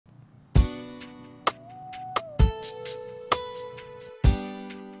Welcome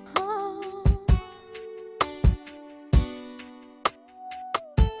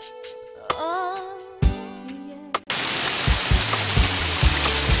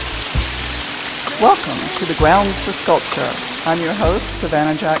to the Grounds for Sculpture. I'm your host,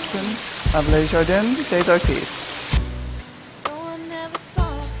 Savannah Jackson of Les Jardins des Artistes.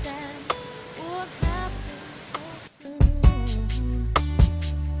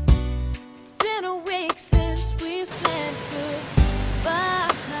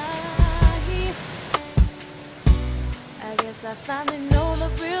 I finally know the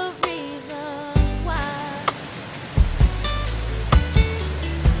real reason why.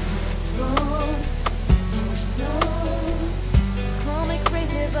 Call me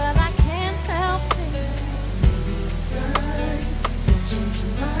crazy, but I can't help it.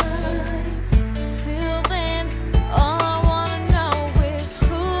 Till then, all I wanna know is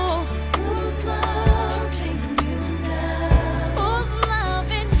who's loving you now? Who's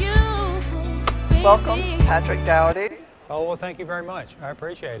loving you, baby? Welcome, Patrick Dougherty. Oh, well, thank you very much. I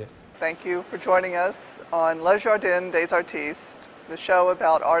appreciate it. Thank you for joining us on Les Jardins des Artistes, the show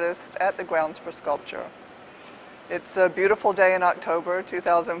about artists at the Grounds for Sculpture. It's a beautiful day in October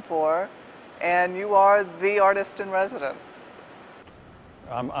 2004, and you are the artist in residence.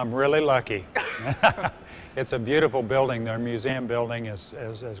 I'm really lucky. It's a beautiful building. Their museum building is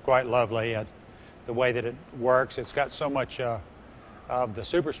quite lovely. The way that it works, it's got so much of the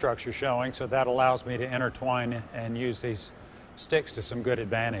superstructure showing, so that allows me to intertwine and use these sticks to some good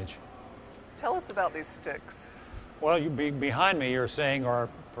advantage. Tell us about these sticks. Well, behind me you're seeing, or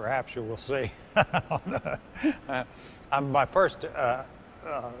perhaps you will see, my first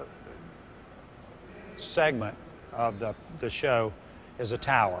segment of the show is a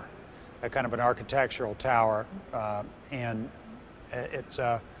tower, a kind of an architectural tower, and it's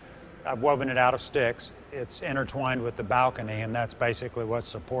I've woven it out of sticks. It's intertwined with the balcony, and that's basically what's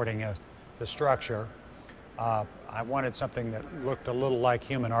supporting the structure. I wanted something that looked a little like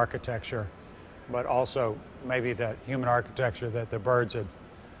human architecture, but also maybe that human architecture that the birds had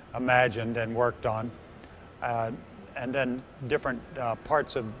imagined and worked on. And then different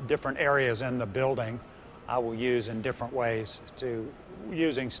parts of different areas in the building I will use in different ways,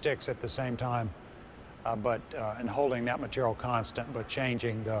 using sticks at the same time, and holding that material constant, but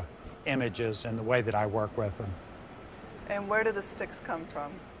changing the images and the way that I work with them. And where do the sticks come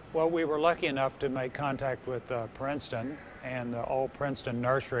from? Well, we were lucky enough to make contact with Princeton, and the old Princeton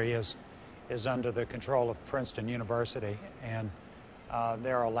nursery is under the control of Princeton University, and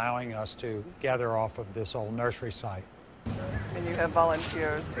they're allowing us to gather off of this old nursery site. And you have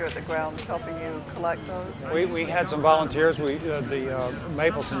volunteers here at the grounds helping you collect those? We had some volunteers. The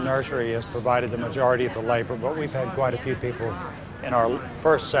Mapleton Nursery has provided the majority of the labor, but we've had quite a few people in our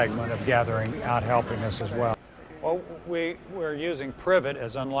first segment of gathering out helping us as well. Well, we're using privet,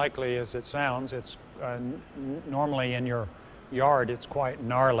 as unlikely as it sounds. It's normally in your yard it's quite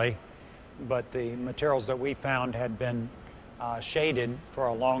gnarly, but the materials that we found had been shaded for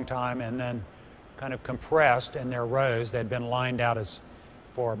a long time and then kind of compressed in their rows. They'd been lined out as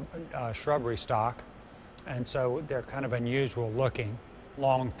for shrubbery stock, and so they're kind of unusual looking,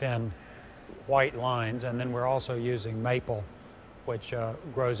 long, thin, white lines. And then we're also using maple, which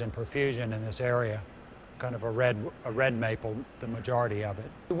grows in profusion in this area, kind of a red maple, the majority of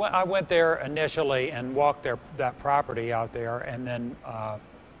it. I went there initially and walked that property out there, and then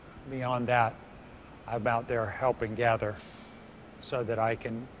beyond that, I'm out there helping gather, so that I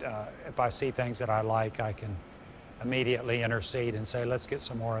can, if I see things that I like, I can immediately intercede and say, let's get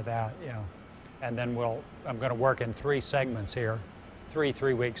some more of that, you know. And then I'm going to work in 3 segments here,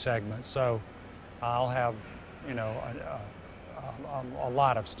 3-week segments. So I'll have, you know, a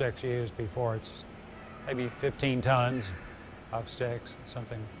lot of sticks used before it's maybe 15 tons of sticks,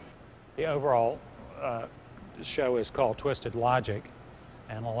 something. The overall show is called Twisted Logic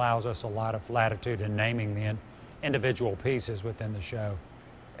and allows us a lot of latitude in naming the individual pieces within the show.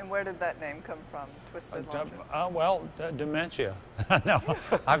 And where did that name come from, Twisted Logic? Well, dementia. No,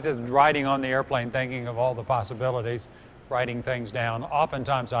 I'm just riding on the airplane thinking of all the possibilities, writing things down.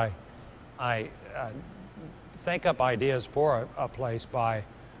 Oftentimes I think up ideas for a place by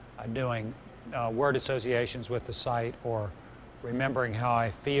doing word associations with the site, or remembering how I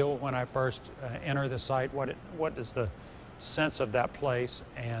feel when I first enter the site, what is the sense of that place,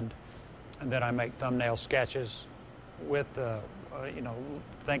 and then I make thumbnail sketches with you know,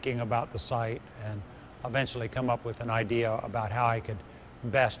 thinking about the site, and eventually come up with an idea about how I could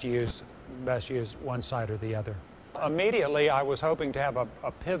best use one side or the other. Immediately I was hoping to have a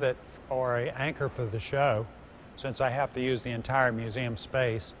pivot or an anchor for the show, since I have to use the entire museum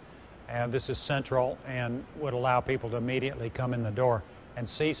space. And this is central and would allow people to immediately come in the door and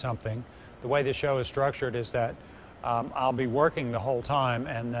see something. The way the show is structured is that I'll be working the whole time,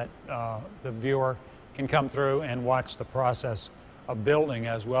 and that the viewer can come through and watch the process of building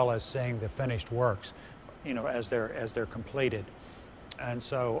as well as seeing the finished works, you know, as they're completed. And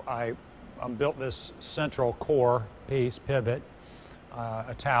so I built this central core piece, pivot,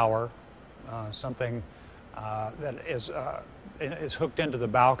 a tower, something that is hooked into the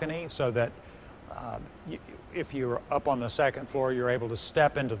balcony, so that if you're up on the second floor, you're able to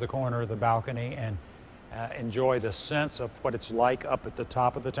step into the corner of the balcony and enjoy the sense of what it's like up at the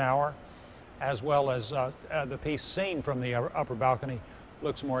top of the tower, as well as the piece seen from the upper balcony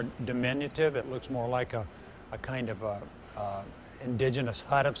looks more diminutive. It looks more like a kind of indigenous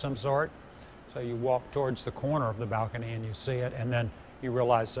hut of some sort. So you walk towards the corner of the balcony and you see it, and then you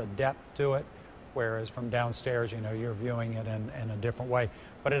realize the depth to it, whereas from downstairs, you know, you're viewing it in a different way.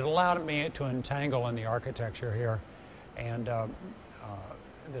 But it allowed me to entangle in the architecture here, and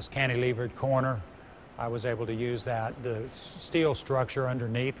this cantilevered corner, I was able to use that. The steel structure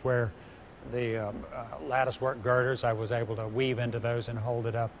underneath, where the latticework girders, I was able to weave into those and hold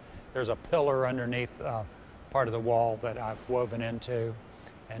it up. There's a pillar underneath part of the wall that I've woven into,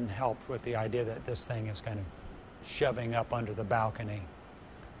 and helped with the idea that this thing is kind of shoving up under the balcony.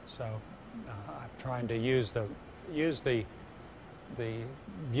 So I'm trying to use the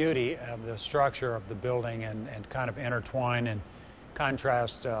beauty of the structure of the building and kind of intertwine and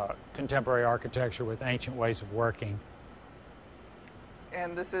contrast contemporary architecture with ancient ways of working.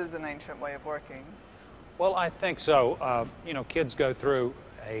 And this is an ancient way of working. Well, I think so. You know, kids go through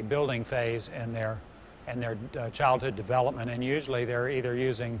a building phase in their childhood development, and usually they're either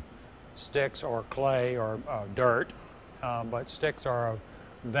using sticks or clay or dirt, but sticks are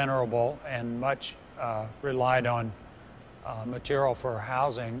venerable and much relied on material for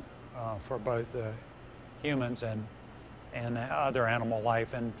housing for both humans and other animal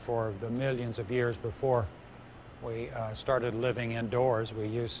life. And for the millions of years before we started living indoors, we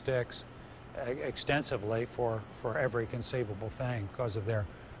used sticks extensively for every conceivable thing because of their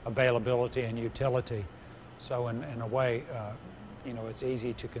availability and utility. So in a way, you know, it's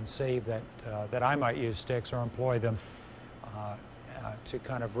easy to conceive that I might use sticks or employ them to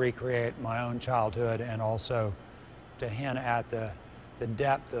kind of recreate my own childhood, and also to hint at the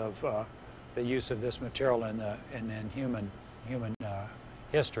depth of the use of this material in human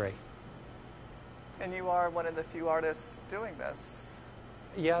history. And you are one of the few artists doing this.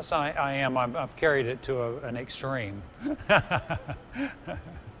 Yes, I am. I've carried it to an extreme.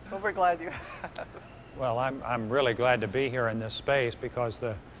 Well, we're glad you have. Well, I'm really glad to be here in this space, because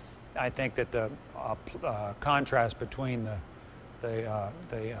I think that the contrast between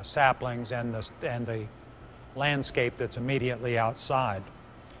the saplings and the landscape that's immediately outside,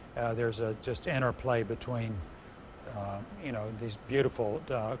 there's a just interplay between you know, these beautiful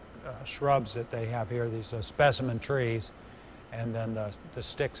shrubs that they have here, these specimen trees, and then the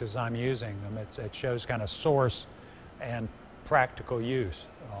sticks as I'm using them. It shows kind of source and practical use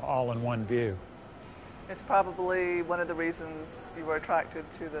all in one view. It's probably one of the reasons you were attracted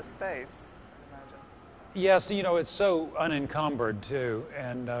to this space, I imagine. Yes, you know, it's so unencumbered too,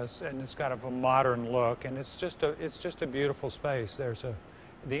 and it's got a modern look, and it's just a beautiful space.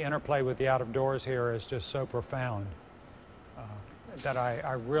 The interplay with the out of doors here is just so profound that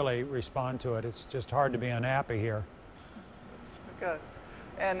I really respond to it. It's just hard to be unhappy here. Good.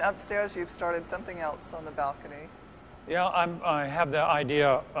 And upstairs, you've started something else on the balcony. Yeah, I have the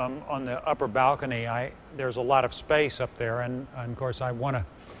idea on the upper balcony. There's a lot of space up there, and of course I want to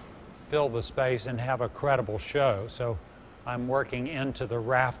fill the space and have a credible show. So I'm working into the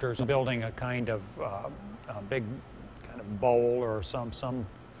rafters, building a kind of a big kind of bowl or some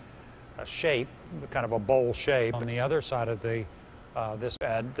shape, kind of a bowl shape on the other side of this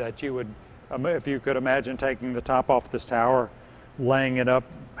bed, that you would, if you could imagine taking the top off this tower, laying it up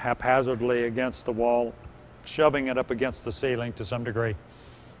haphazardly against the wall, shoving it up against the ceiling to some degree,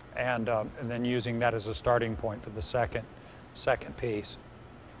 and then using that as a starting point for the second piece.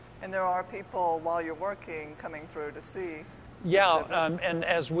 And there are people, while you're working, coming through to see. Yeah, and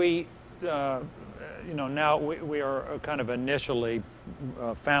as we, you know, now we are kind of initially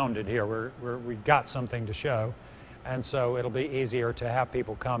founded here. We got something to show, and so it'll be easier to have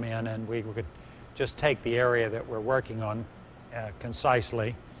people come in, and we could just take the area that we're working on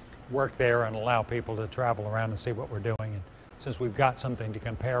concisely, work there, and allow people to travel around and see what we're doing. And since we've got something to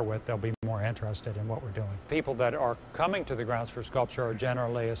compare with, they'll be more interested in what we're doing. People that are coming to the Grounds for Sculpture are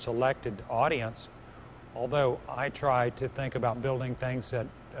generally a selected audience, although I try to think about building things that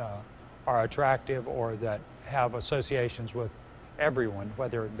are attractive or that have associations with everyone,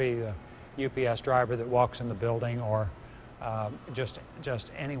 whether it be the UPS driver that walks in the building or just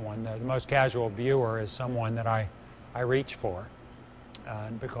anyone. The most casual viewer is someone that I reach for,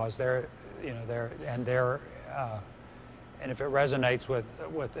 because they're, you know, and if it resonates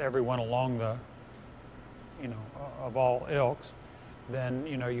with everyone along the, you know, of all ilks, then,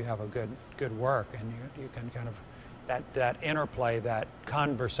 you know, you have a good work, and you can kind of that interplay, that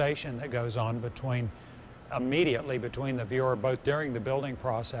conversation that goes on immediately between the viewer, both during the building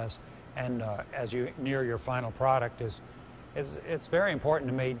process and as you near your final product, it's very important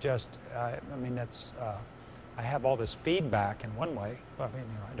to me. Just I mean, it's I have all this feedback in one way. I mean,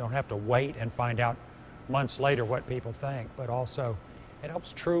 you know, I don't have to wait and find out months later what people think, but also it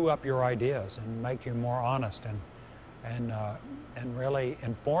helps true up your ideas and make you more honest, and really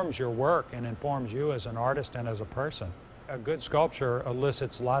informs your work and informs you as an artist and as a person. A good sculpture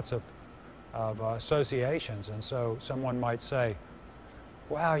elicits lots of associations, and so someone might say,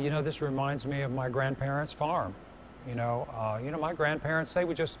 wow, you know, this reminds me of my grandparents' farm. You know, my grandparents, they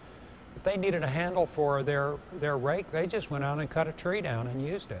would just, if they needed a handle for their rake, they just went out and cut a tree down and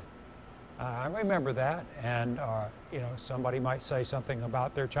used it. I remember that. And you know, somebody might say something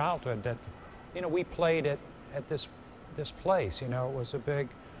about their childhood, that, you know, we played at this place. You know, it was a big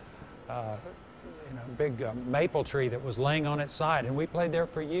maple tree that was laying on its side, and we played there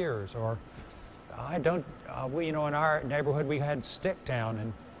for years. Or you know, in our neighborhood we had Sticktown,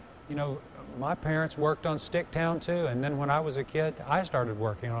 and, you know, my parents worked on Sticktown too, and then when I was a kid I started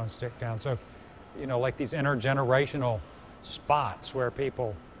working on Sticktown. So, you know, like these intergenerational spots where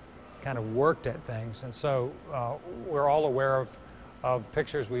people kind of worked at things. And so we're all aware of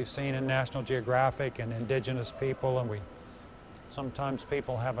pictures we've seen in National Geographic and indigenous people, and sometimes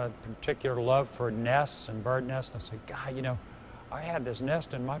people have a particular love for nests and bird nests, and say, God, you know, I had this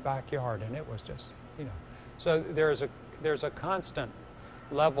nest in my backyard, and it was just, you know. So there's a constant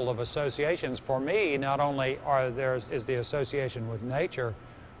level of associations. For me, not only is the association with nature,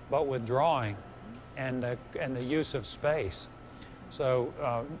 but with drawing and the use of space. So,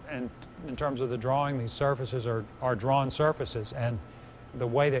 and in terms of the drawing, these surfaces are drawn surfaces, and the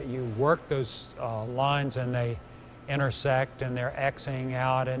way that you work those lines, and they intersect, and they're Xing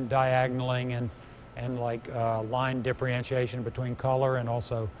out and diagonaling, and like line differentiation between color, and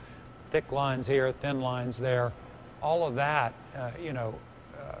also thick lines here, thin lines there. All of that, you know,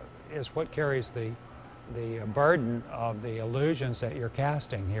 is what carries the burden of the illusions that you're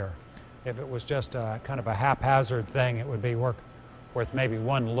casting here. If it was just a kind of a haphazard thing, it would be worth maybe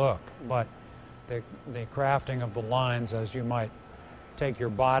one look. But the crafting of the lines, as you might take your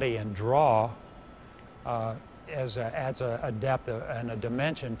body and draw, adds a depth and a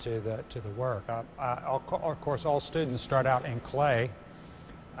dimension to the work. Of course, all students start out in clay,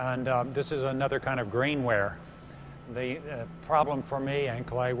 and this is another kind of greenware. The problem for me in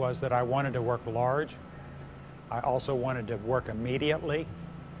clay was that I wanted to work large. I also wanted to work immediately,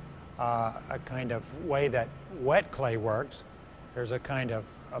 a kind of way that wet clay works. There's a kind of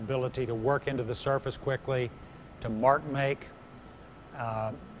ability to work into the surface quickly, to mark make,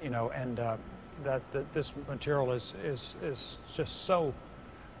 you know, and that this material is just so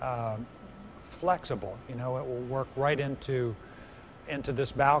flexible. You know, it will work right into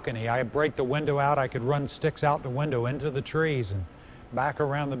this balcony. I break the window out, I could run sticks out the window into the trees and back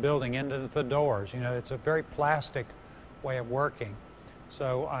around the building into the doors. You know, it's a very plastic way of working.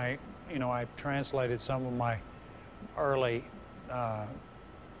 So I translated some of my early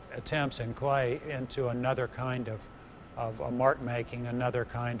attempts in clay into another kind of mark making, another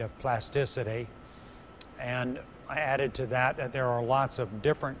kind of plasticity. And I added to that there are lots of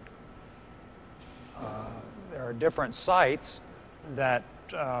different sites that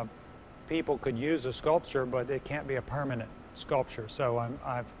people could use a sculpture, but it can't be a permanent sculpture. So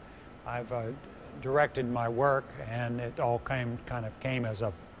I've directed my work, and it all came as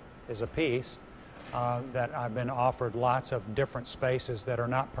a piece that I've been offered lots of different spaces that are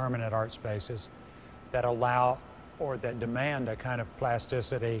not permanent art spaces, that allow or that demand a kind of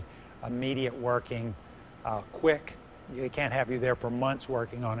plasticity, immediate working, quick. They can't have you there for months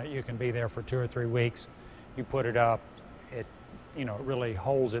working on it. You can be there for 2 or 3 weeks. You put it up, it really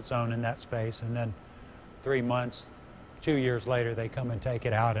holds its own in that space, and then 3 months, 2 years later, they come and take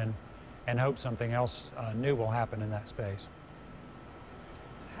it out and hope something else new will happen in that space.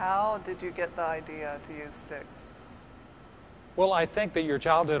 How did you get the idea to use sticks? Well, I think that your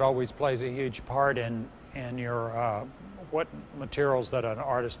childhood always plays a huge part in your what materials that an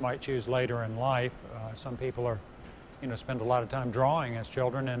artist might choose later in life. Some people are, spend a lot of time drawing as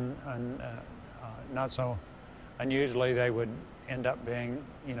children, and not so unusually they would end up being,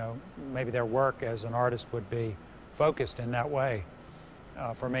 maybe their work as an artist would be focused in that way.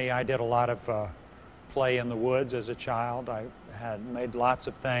 For me, I did a lot of play in the woods as a child. I had made lots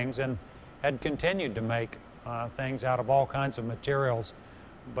of things and had continued to make things out of all kinds of materials,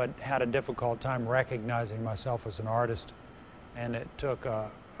 but had a difficult time recognizing myself as an artist. And it took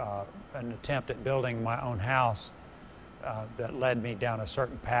an attempt at building my own house that led me down a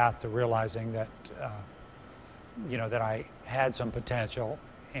certain path to realizing that, that I had some potential,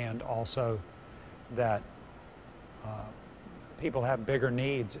 and also that people have bigger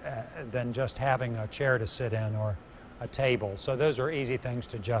needs than just having a chair to sit in or a table. So those are easy things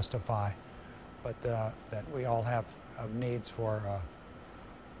to justify, but that we all have needs for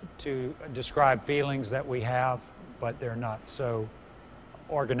to describe feelings that we have, but they're not so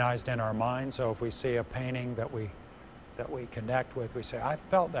organized in our mind. So if we see a painting that we connect with, we say, I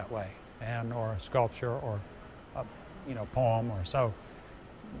felt that way, and or a sculpture or a poem or so,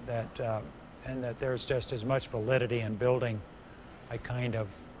 that and that there's just as much validity in building a kind of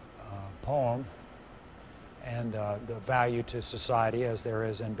poem and the value to society as there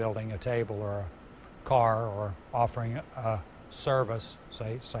is in building a table or a car or offering a service,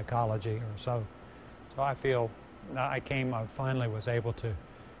 say psychology or so. So I feel I finally was able to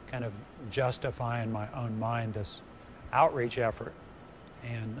kind of justify in my own mind this outreach effort,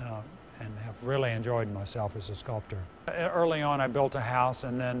 and have really enjoyed myself as a sculptor. Early on I built a house,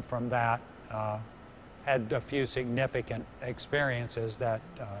 and then from that had a few significant experiences that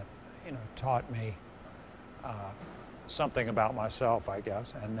taught me something about myself, I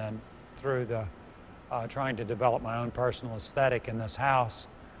guess. And then through the trying to develop my own personal aesthetic in this house,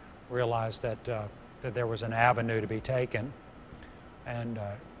 realized that there was an avenue to be taken, and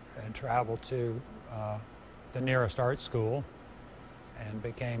traveled to the nearest art school and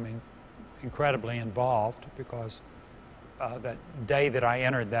became incredibly involved, because that day that I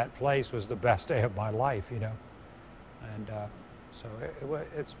entered that place was the best day of my life, and so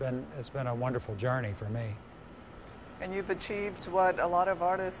it's been a wonderful journey for me. And you've achieved what a lot of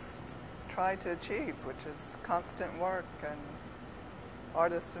artists try to achieve, which is constant work and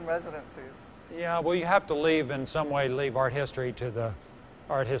artists in residencies. Yeah, well, you have to in some way leave art history to the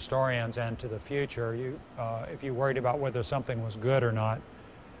art historians and to the future. If you worried about whether something was good or not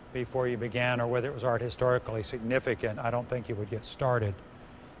before you began, or whether it was art historically significant, I don't think you would get started.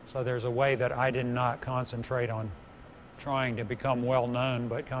 So there's a way that I did not concentrate on trying to become well known,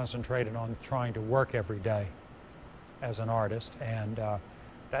 but concentrated on trying to work every day as an artist, and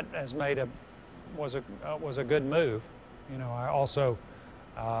that has was a good move. I also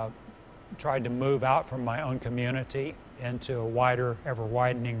tried to move out from my own community into a wider, ever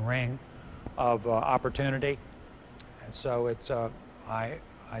widening ring of opportunity, and so it's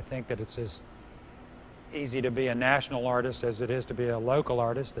I think that it's as easy to be a national artist as it is to be a local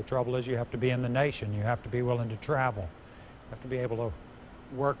artist. The trouble is you have to be in the nation. You have to be willing to travel. You have to be able to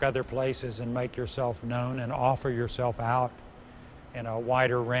work other places and make yourself known and offer yourself out in a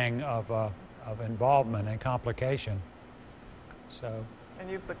wider ring of involvement and complication. So. And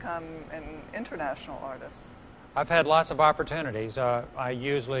you've become an international artist. I've had lots of opportunities. I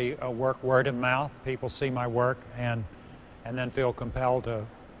usually work word of mouth. People see my work and then feel compelled to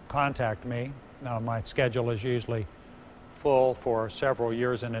contact me. Now, my schedule is usually full for several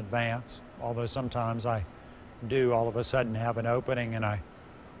years in advance, although sometimes I do all of a sudden have an opening and I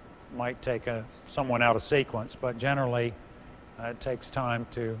might take someone out of sequence, but generally it takes time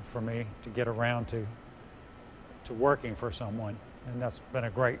for me to get around to working for someone, and that's been a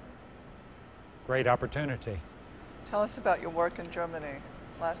great opportunity. Tell us about your work in Germany.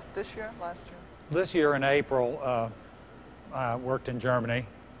 Last year? This year in April, I worked in Germany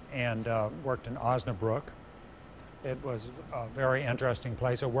and worked in Osnabrück. It was a very interesting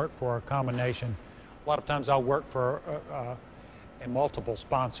place. I worked for a combination. A lot of times I'll work for multiple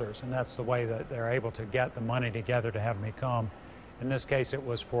sponsors, and that's the way that they're able to get the money together to have me come. In this case, it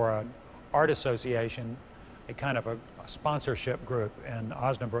was for an art association, a kind of a sponsorship group in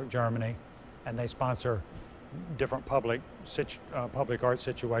Osnabrück, Germany, and they sponsor different public art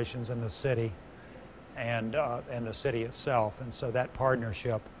situations in the city and the city itself. And so that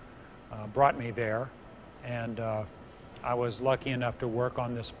partnership brought me there, and I was lucky enough to work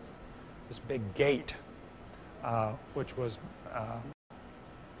on this big gate, which was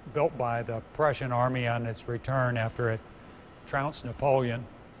built by the Prussian army on its return after it trounced Napoleon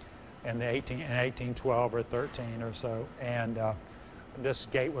in 1812 or 13 or so. And this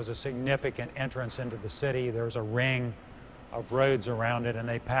gate was a significant entrance into the city. There was a ring of roads around it,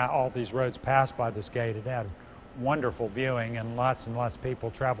 and all these roads passed by this gate. It had wonderful viewing, and lots of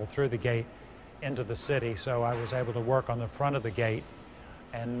people traveled through the gate into the city. So I was able to work on the front of the gate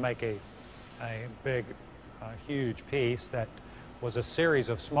and make a big huge piece that was a series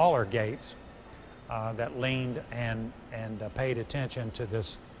of smaller gates that leaned and paid attention to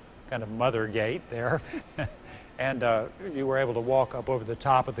this kind of mother gate there. And you were able to walk up over the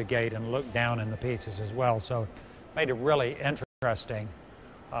top of the gate and look down in the pieces as well. So it made a really interesting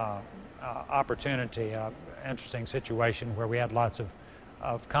opportunity, interesting situation where we had lots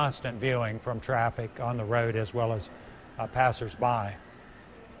of constant viewing from traffic on the road as well as passers-by.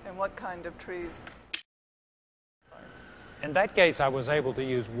 And what kind of trees? In that case, I was able to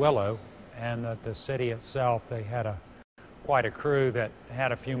use willow, and the city itself, they had quite a crew that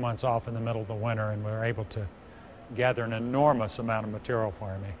had a few months off in the middle of the winter, and we were able to gather an enormous amount of material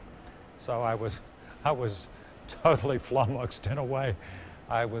for me. So I was totally flummoxed in a way.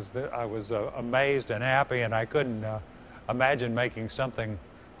 I was amazed and happy, and I couldn't imagine making something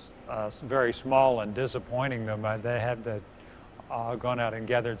very small and disappointing them. They had gone out and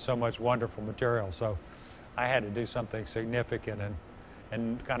gathered so much wonderful material, so I had to do something significant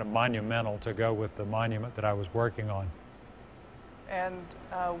and kind of monumental to go with the monument that I was working on. And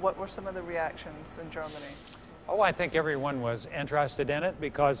what were some of the reactions in Germany? Oh, I think everyone was interested in it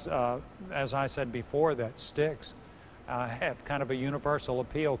because, as I said before, that sticks have kind of a universal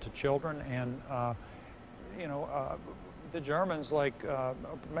appeal to children, and the Germans, like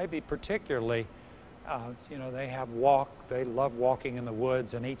maybe particularly, they love walking in the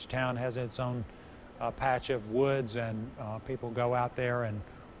woods, and each town has its own patch of woods, and people go out there and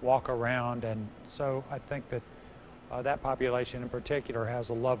walk around, and so I think that that population in particular has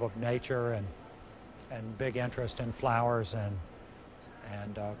a love of nature and big interest in flowers,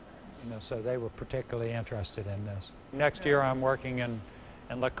 and so they were particularly interested in this. Next year I'm working in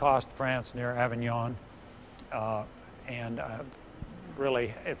Lacoste, France, near Avignon, and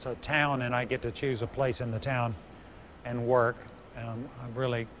really it's a town, and I get to choose a place in the town and work. I've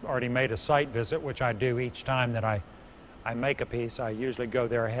really already made a site visit, which I do each time that I make a piece. I usually go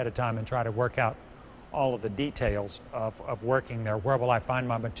there ahead of time and try to work out all of the details of working there. Where will I find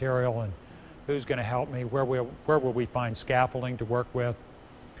my material, and who's going to help me? Where will we find scaffolding to work with?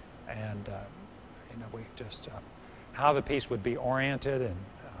 And we just how the piece would be oriented, and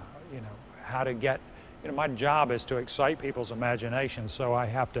how to get. My job is to excite people's imaginations, so I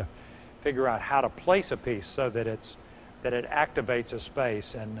have to figure out how to place a piece so that it activates a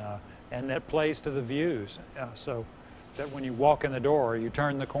space and that plays to the views, so that when you walk in the door, or you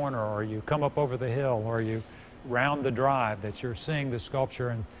turn the corner, or you come up over the hill, or you round the drive, that you're seeing the sculpture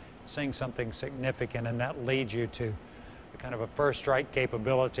and seeing something significant, and that leads you to kind of a first strike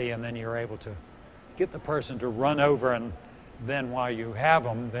capability, and then you're able to get the person to run over, and then while you have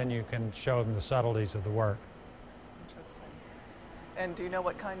them, then you can show them the subtleties of the work. Interesting. And do you know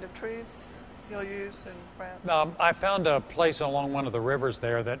what kind of trees you'll use in France? I found a place along one of the rivers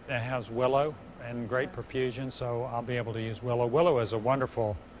there that has willow and great profusion, so I'll be able to use willow. Willow is a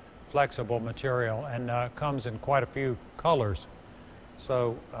wonderful, flexible material, and comes in quite a few colors.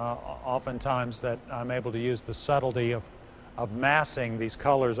 So oftentimes that I'm able to use the subtlety of massing these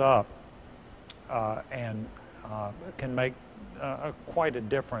colors up and can make quite a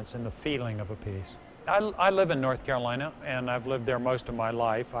difference in the feeling of a piece. I live in North Carolina, and I've lived there most of my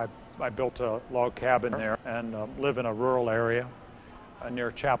life. I built a log cabin there and live in a rural area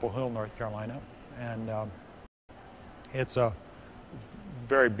near Chapel Hill, North Carolina. And it's a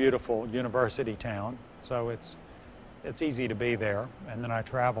very beautiful university town, so it's easy to be there. And then I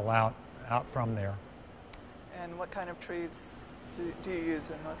travel out from there. And what kind of trees do you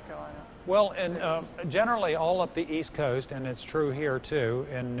use in North Carolina? Well, generally all up the East Coast, and it's true here too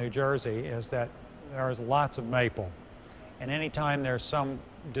in New Jersey, is that there's lots of maple. And anytime there's some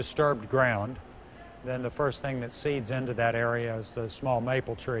disturbed ground, then the first thing that seeds into that area is the small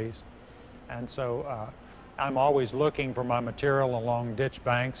maple trees. And so I'm always looking for my material along ditch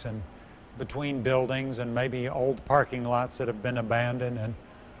banks and between buildings, and maybe old parking lots that have been abandoned,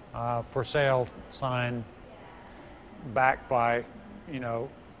 and for sale sign backed by,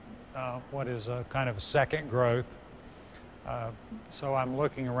 what is a kind of a second growth. So I'm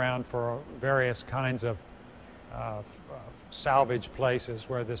looking around for various kinds of salvage places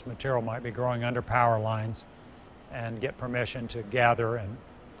where this material might be growing under power lines, and get permission to gather, and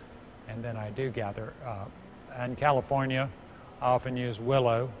then I do gather. In California, I often use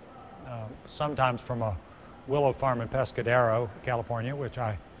willow, sometimes from a willow farm in Pescadero, California, which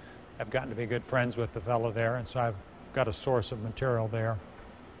I have gotten to be good friends with the fellow there, and so I've got a source of material there.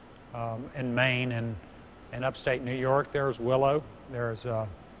 In Maine and in upstate New York, there's willow. There's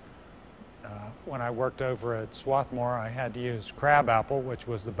when I worked over at Swarthmore, I had to use crabapple, which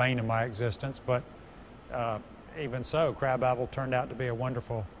was the bane of my existence, but even so, crabapple turned out to be a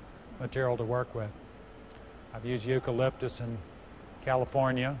wonderful material to work with. I've used eucalyptus in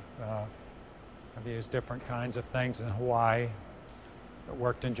California. I've used different kinds of things in Hawaii. I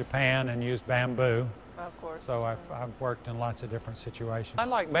worked in Japan and used bamboo. Of course. So I've worked in lots of different situations. I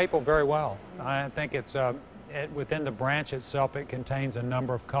like maple very well. I think it's within the branch itself, it contains a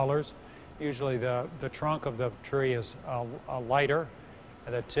number of colors. Usually the trunk of the tree is lighter.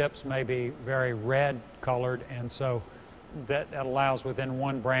 The tips may be very red colored, and so that allows within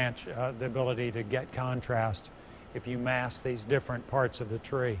one branch the ability to get contrast if you mass these different parts of the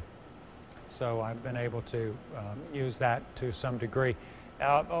tree. So I've been able to use that to some degree.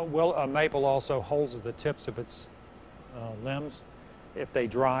 Maple also holds the tips of its limbs. If they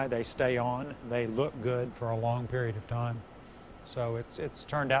dry, they stay on. They look good for a long period of time. So it's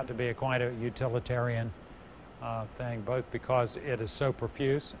turned out to be quite a utilitarian thing, both because it is so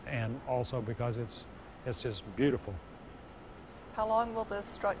profuse and also because it's just beautiful. How long will this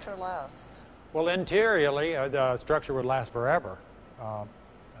structure last? Well, interiorly, the structure would last forever.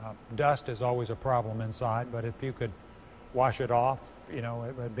 Dust is always a problem inside, but if you could wash it off, you know,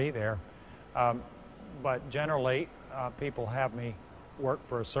 it would be there. But generally, people have me work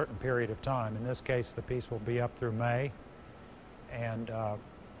for a certain period of time. In this case, the piece will be up through May, and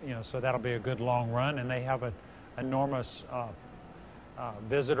you know, so that'll be a good long run. And they have an enormous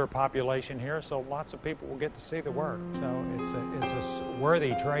visitor population here, so lots of people will get to see the work. So it's a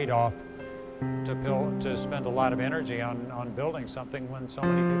worthy trade-off to spend a lot of energy on building something when so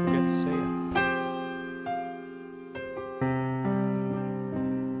many people get to see it.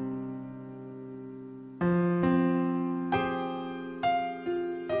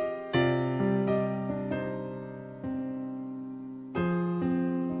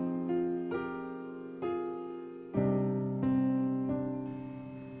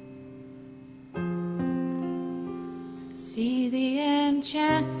 See the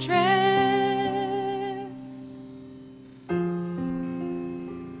enchantress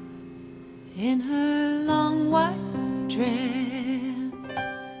in her long white dress.